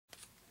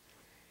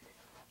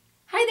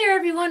there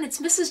everyone,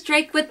 it's Mrs.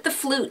 Drake with the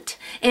flute,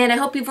 and I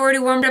hope you've already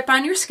warmed up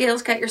on your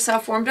scales, got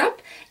yourself warmed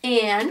up,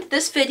 and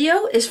this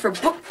video is for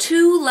Book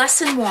 2,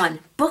 Lesson 1.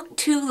 Book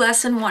 2,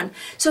 Lesson 1.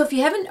 So if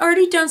you haven't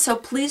already done so,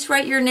 please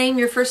write your name,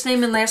 your first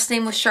name and last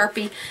name with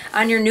Sharpie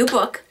on your new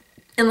book,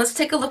 and let's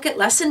take a look at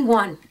Lesson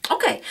 1.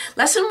 Okay,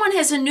 Lesson 1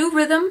 has a new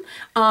rhythm.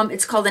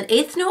 It's called an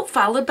 8th note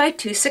followed by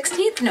 2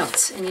 16th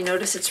notes, and you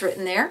notice it's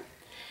written there.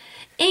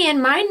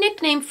 And my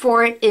nickname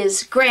for it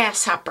is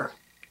Grasshopper.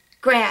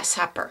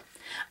 Grasshopper.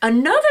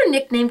 Another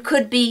nickname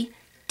could be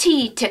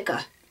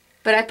Tea-Ticka,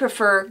 but I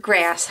prefer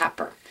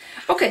Grasshopper.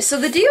 Okay, so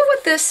the deal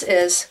with this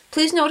is,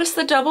 please notice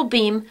the double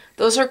beam.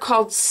 Those are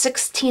called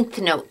 16th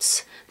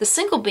notes. The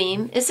single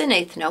beam is an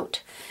 8th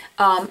note.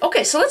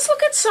 Okay, so let's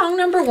look at song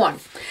number 1.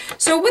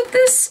 So with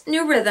this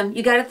new rhythm,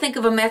 you got to think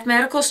of a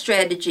mathematical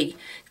strategy.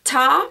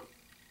 Ta,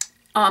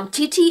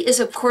 TT is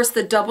of course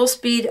the double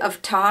speed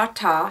of ta,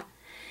 ta,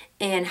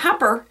 and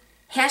hopper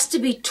has to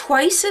be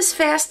twice as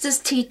fast as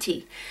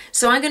TT.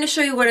 So I'm going to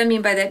show you what I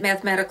mean by that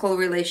mathematical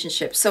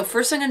relationship. So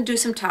first I'm going to do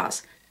some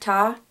tas.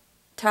 Ta,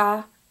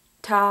 ta,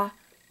 ta,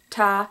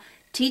 ta.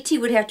 TT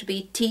would have to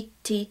be T,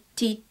 T,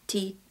 T,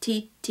 T,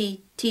 T,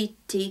 T, T,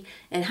 T.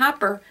 And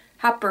hopper,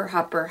 hopper,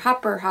 hopper,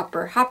 hopper,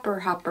 hopper, hopper,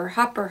 hopper,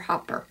 hopper,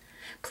 hopper.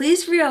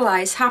 Please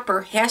realize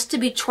hopper has to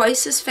be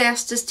twice as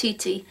fast as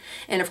TT.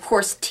 And of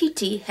course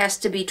TT has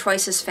to be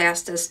twice as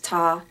fast as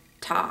ta,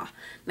 ta.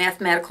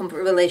 Mathematical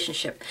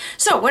relationship.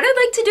 So what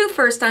I'd like to do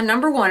first on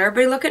number 1,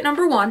 everybody look at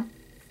number 1.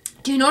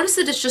 Do you notice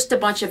that it's just a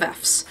bunch of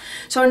F's?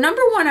 So on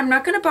number 1, I'm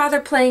not going to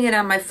bother playing it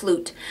on my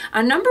flute.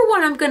 On number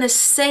 1, I'm going to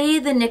say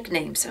the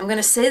nicknames. I'm going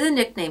to say the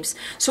nicknames.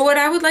 So what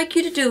I would like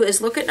you to do is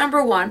look at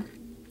number 1,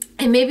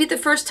 and maybe the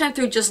first time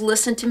through just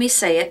listen to me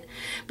say it,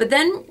 but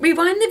then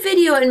rewind the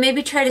video and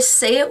maybe try to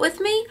say it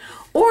with me,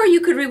 or you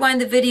could rewind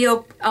the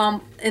video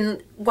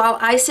and while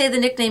I say the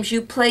nicknames,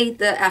 you play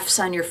the F's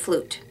on your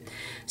flute.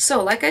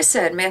 So, like I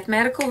said,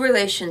 mathematical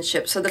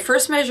relationship. So the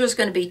first measure is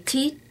going to be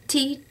T,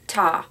 T,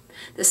 ta.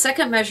 The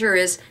second measure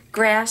is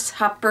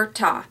grasshopper,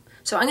 ta.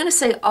 So I'm going to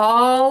say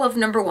all of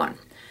number 1.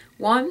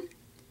 1,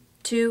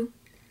 2,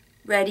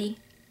 ready,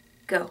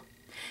 go.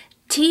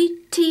 T,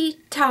 T,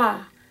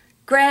 ta,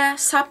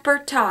 grasshopper,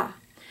 ta.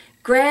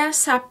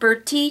 Grasshopper,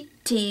 T,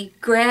 T,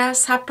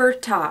 grasshopper,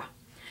 ta.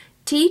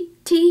 T,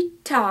 T,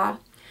 ta,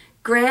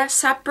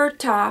 grasshopper,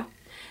 ta.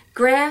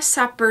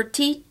 Grasshopper,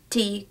 T,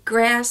 T,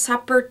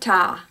 grasshopper,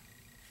 ta.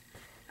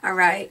 All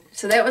right,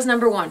 so that was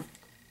number 1.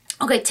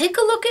 Okay, take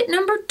a look at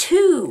number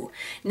 2.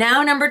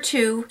 Now number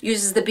 2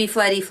 uses the B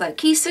flat, E flat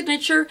key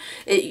signature.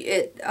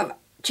 It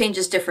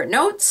changes different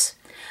notes.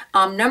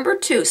 Number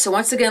 2, so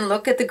once again,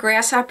 look at the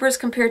grasshoppers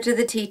compared to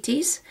the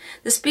TTs.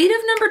 The speed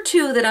of number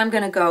 2 that I'm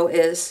going to go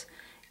is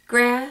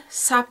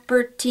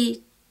grasshopper,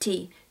 T,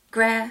 T,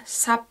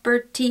 grasshopper,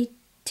 T,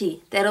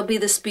 T. That'll be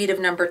the speed of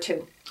number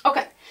 2.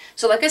 Okay,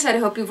 so like I said, I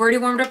hope you've already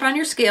warmed up on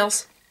your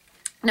scales.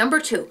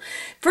 Number 2,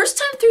 first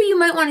time through you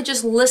might want to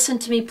just listen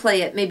to me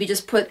play it. Maybe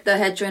just put the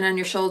head joint on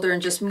your shoulder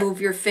and just move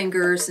your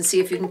fingers and see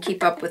if you can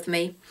keep up with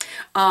me.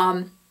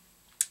 And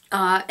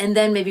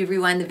then maybe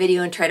rewind the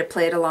video and try to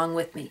play it along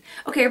with me.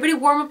 Okay, everybody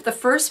warm up the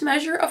first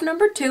measure of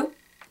number 2.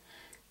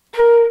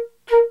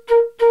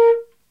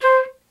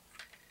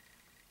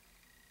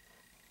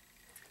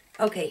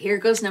 Okay, here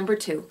goes number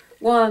 2.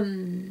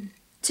 1,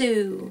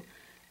 2,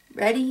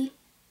 ready,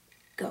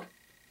 go.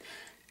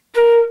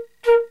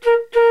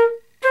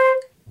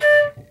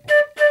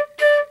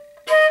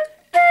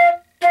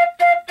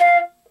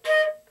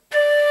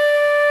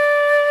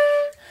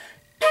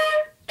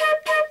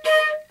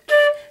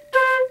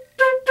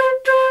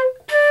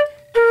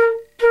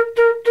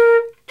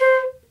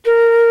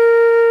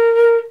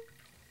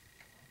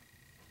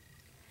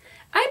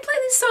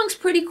 Songs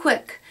pretty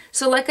quick.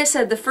 So like I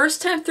said, the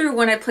first time through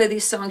when I play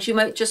these songs, you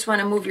might just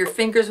want to move your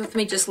fingers with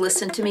me, just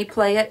listen to me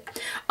play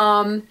it.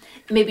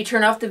 Maybe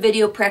turn off the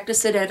video,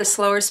 practice it at a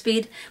slower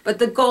speed, but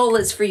the goal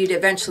is for you to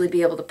eventually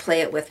be able to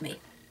play it with me.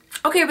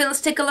 Okay, everybody,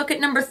 let's take a look at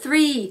number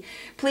 3.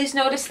 Please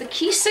notice the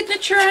key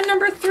signature on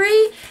number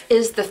 3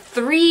 is the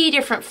 3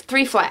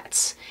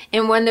 flats.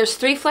 And when there's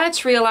 3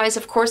 flats, realize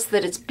of course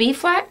that it's B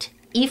flat,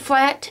 E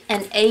flat,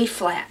 and A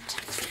flat.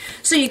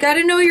 So you got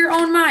to know your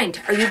own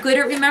mind. Are you good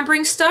at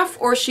remembering stuff,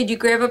 or should you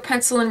grab a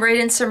pencil and write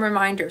in some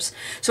reminders?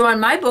 So on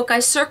my book, I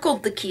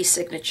circled the key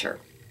signature.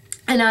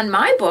 And on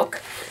my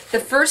book, the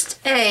first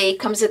A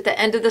comes at the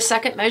end of the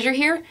second measure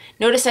here.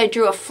 Notice I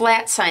drew a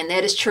flat sign.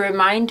 That is to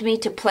remind me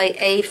to play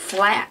A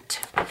flat.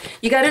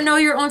 You got to know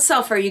your own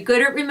self. Are you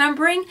good at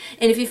remembering?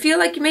 And if you feel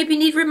like you maybe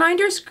need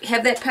reminders,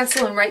 have that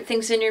pencil and write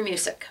things in your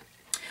music.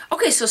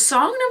 Okay, so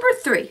song number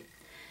 3.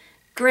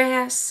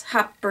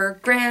 Grasshopper,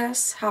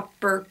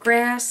 grasshopper,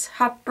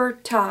 grasshopper,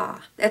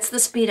 ta. That's the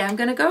speed I'm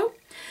going to go.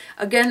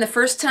 Again, the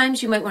first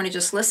times you might want to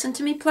just listen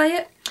to me play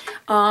it.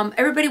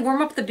 Everybody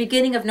warm up the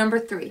beginning of number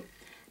 3.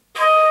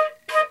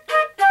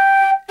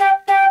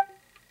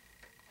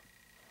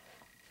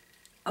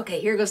 Okay,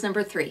 here goes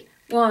number 3.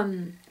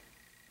 1,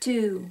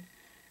 2,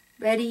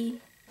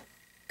 ready,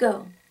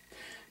 go.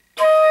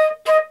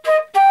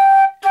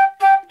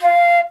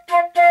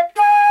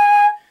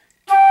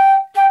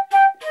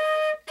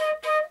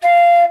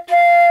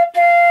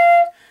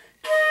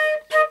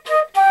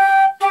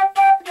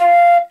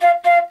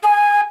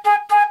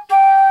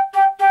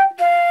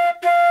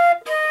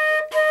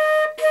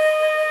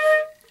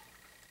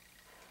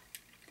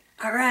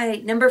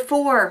 right, number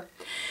 4,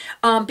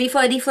 B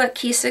flat, E flat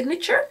key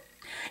signature.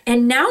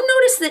 And now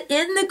notice that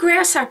in the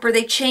grasshopper,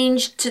 they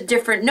changed to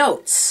different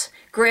notes.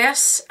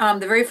 Grass,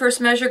 the very first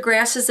measure,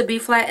 grass is a B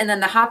flat, and then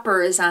the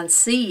hopper is on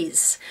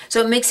C's.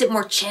 So it makes it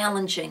more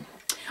challenging.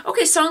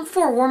 Okay, song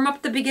 4, warm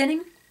up the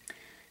beginning.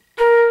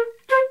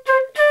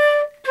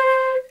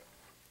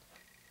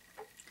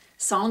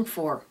 Song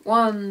 4,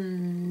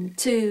 1,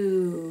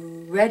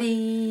 2,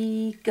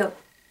 ready, go.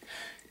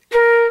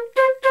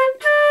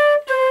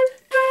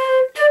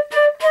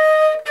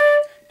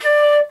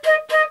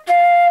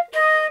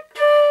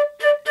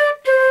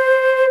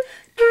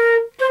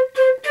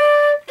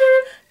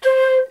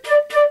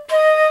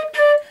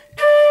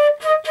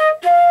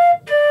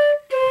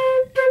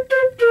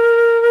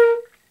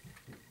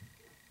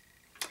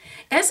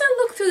 As I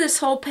look through this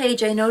whole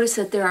page, I notice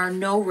that there are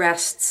no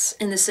rests.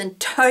 In this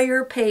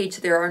entire page,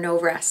 there are no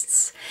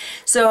rests.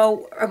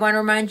 So I want to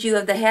remind you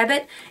of the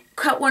habit.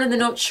 Cut one of the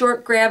notes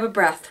short, grab a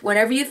breath.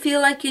 Whenever you feel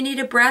like you need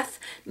a breath,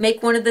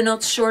 make one of the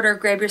notes shorter,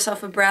 grab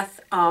yourself a breath,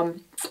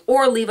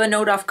 or leave a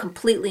note off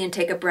completely and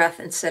take a breath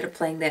instead of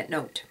playing that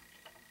note.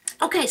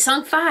 Okay,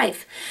 song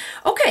 5.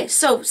 Okay,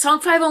 so song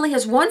 5 only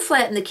has one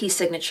flat in the key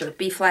signature,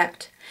 B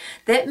flat.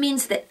 That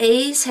means the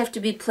A's have to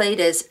be played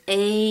as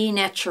A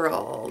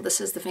natural. This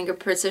is the finger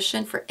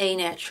position for A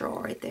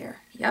natural right there.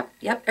 Yep,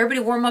 yep. Everybody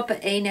warm up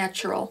at A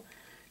natural.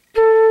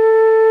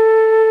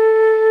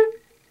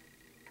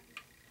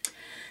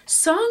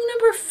 Song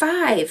number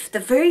 5, the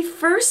very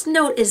first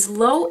note is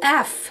low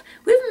F.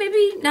 We've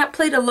maybe not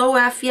played a low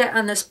F yet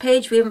on this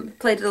page. We haven't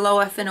played a low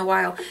F in a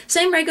while.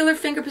 Same regular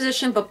finger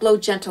position, but blow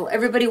gentle.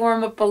 Everybody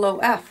warm up below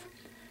F.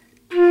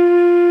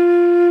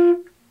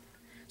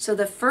 So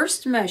the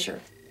first measure.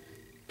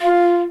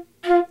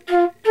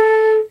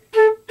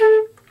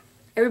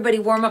 Everybody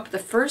warm up the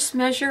first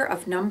measure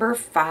of number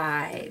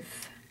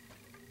 5.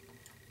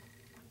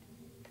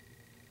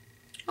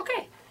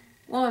 Okay,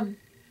 1,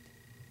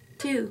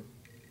 2,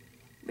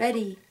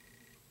 ready,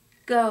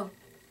 go.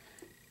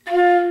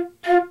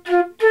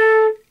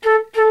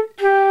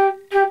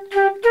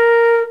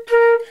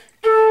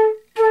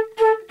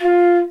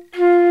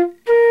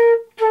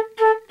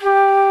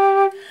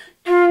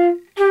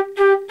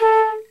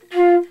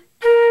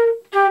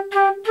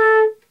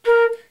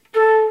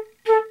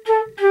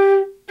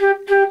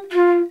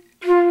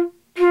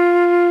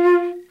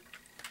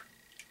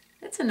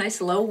 A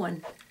nice low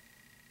one.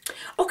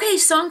 Okay,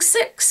 song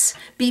 6,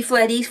 B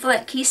flat, E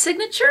flat key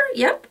signature.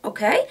 Yep,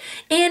 okay.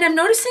 And I'm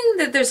noticing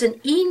that there's an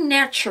E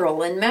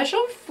natural in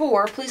measure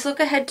 4. Please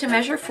look ahead to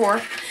measure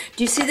 4.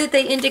 Do you see that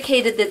they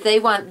indicated that they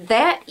want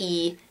that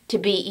E to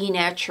be E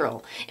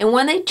natural? And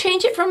when they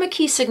change it from a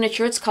key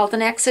signature, it's called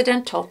an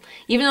accidental.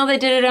 Even though they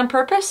did it on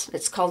purpose,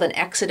 it's called an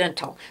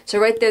accidental. So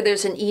right there,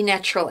 there's an E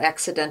natural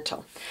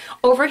accidental.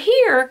 Over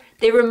here,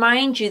 they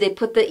remind you, they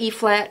put the E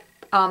flat,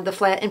 the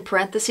flat in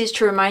parentheses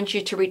to remind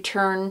you to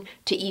return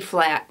to E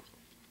flat.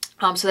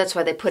 So that's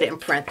why they put it in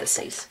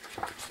parentheses.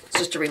 It's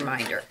just a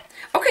reminder.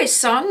 Okay,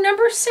 song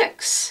number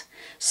 6.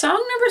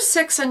 Song number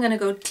 6, I'm going to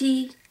go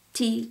T,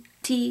 T,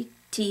 T,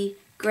 T,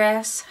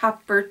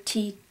 grasshopper,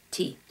 T,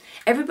 T.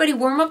 Everybody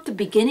warm up the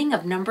beginning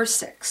of number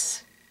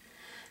 6.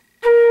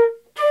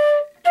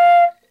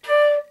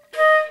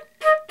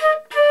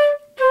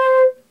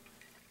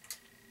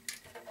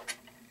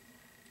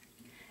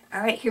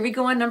 All right, here we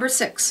go on number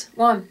 6.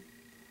 1,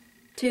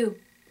 2,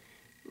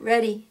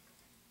 ready,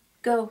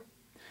 go.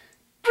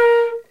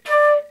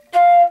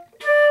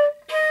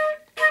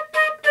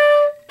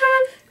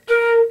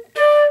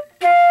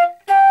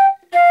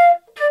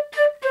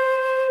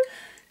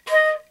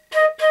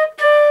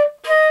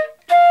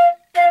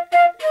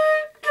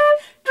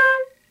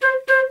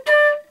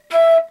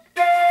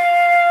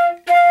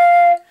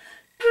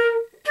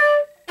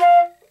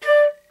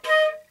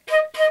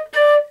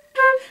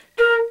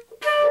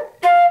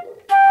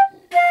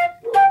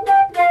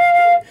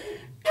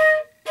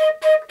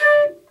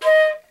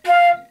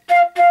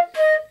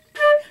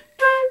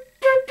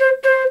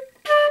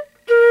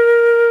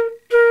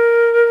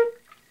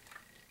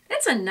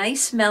 A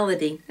nice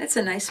melody. That's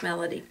a nice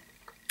melody.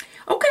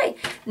 Okay,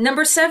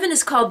 number 7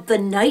 is called The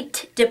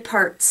Night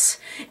Departs.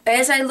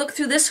 As I look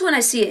through this one,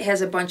 I see it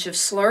has a bunch of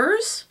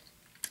slurs.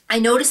 I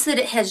notice that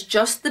it has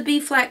just the B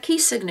flat key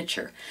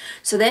signature.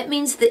 So that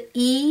means the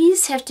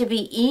E's have to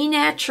be E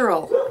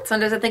natural.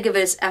 Sometimes I think of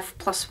it as F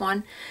plus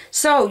 1.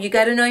 So you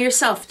got to know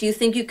yourself. Do you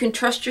think you can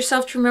trust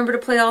yourself to remember to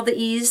play all the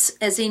E's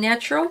as E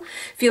natural?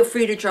 Feel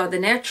free to draw the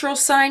natural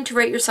sign to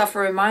write yourself a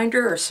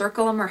reminder or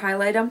circle them or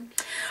highlight them.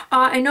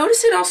 I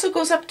notice it also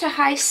goes up to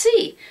high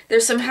C.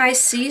 There's some high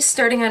C's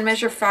starting on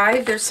measure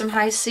 5. There's some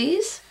high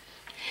C's.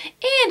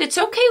 And it's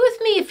okay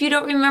with me if you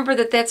don't remember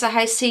that that's a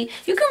high C.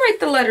 You can write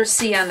the letter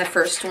C on the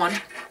first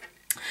one.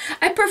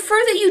 I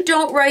prefer that you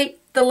don't write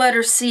the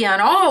letter C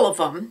on all of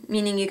them,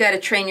 meaning you got to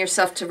train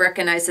yourself to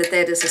recognize that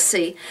that is a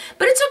C.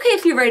 But it's okay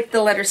if you write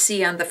the letter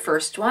C on the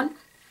first one.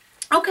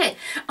 Okay,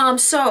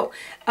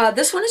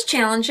 this one is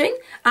challenging.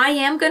 I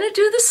am going to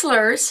do the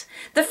slurs.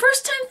 The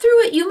first time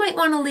through it, you might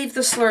want to leave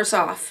the slurs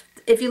off.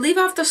 if you leave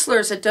off the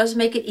slurs, it does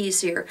make it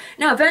easier.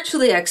 Now,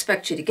 eventually I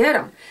expect you to get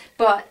them,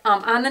 but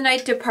on the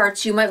night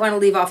departs, you might want to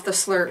leave off the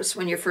slurs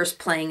when you're first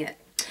playing it.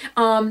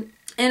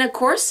 And of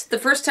course, the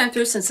first time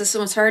through, since this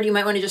one's hard, you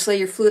might want to just lay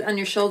your flute on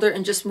your shoulder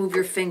and just move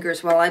your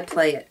fingers while I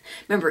play it.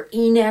 Remember,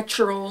 E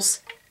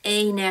naturals,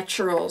 A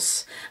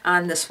naturals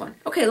on this one.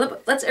 Okay,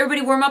 let's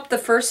everybody warm up the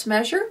first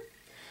measure.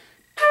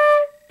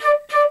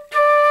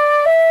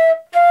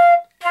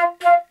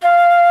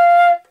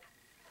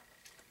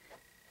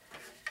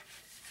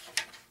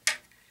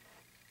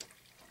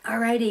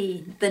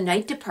 Alrighty, the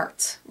night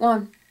departs.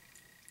 1,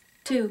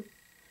 2,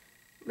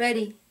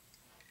 ready,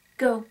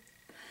 go.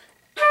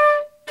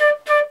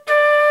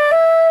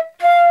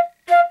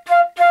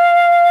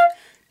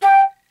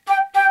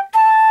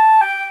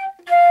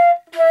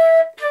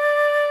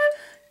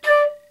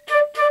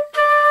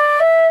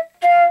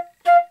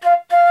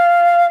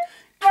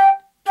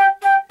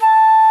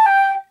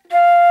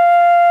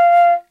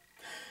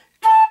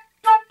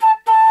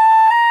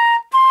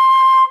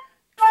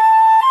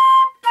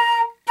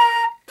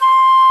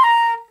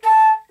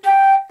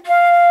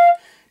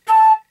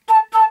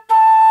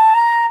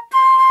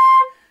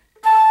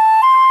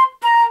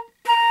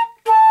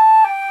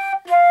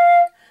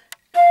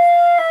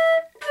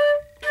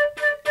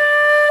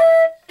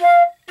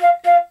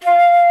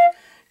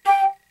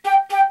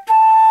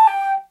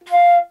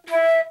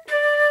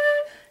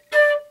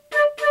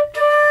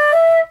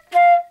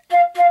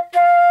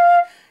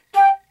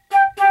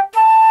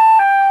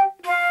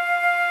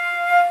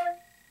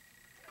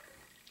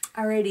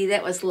 Alrighty,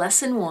 that was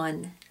lesson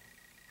 1.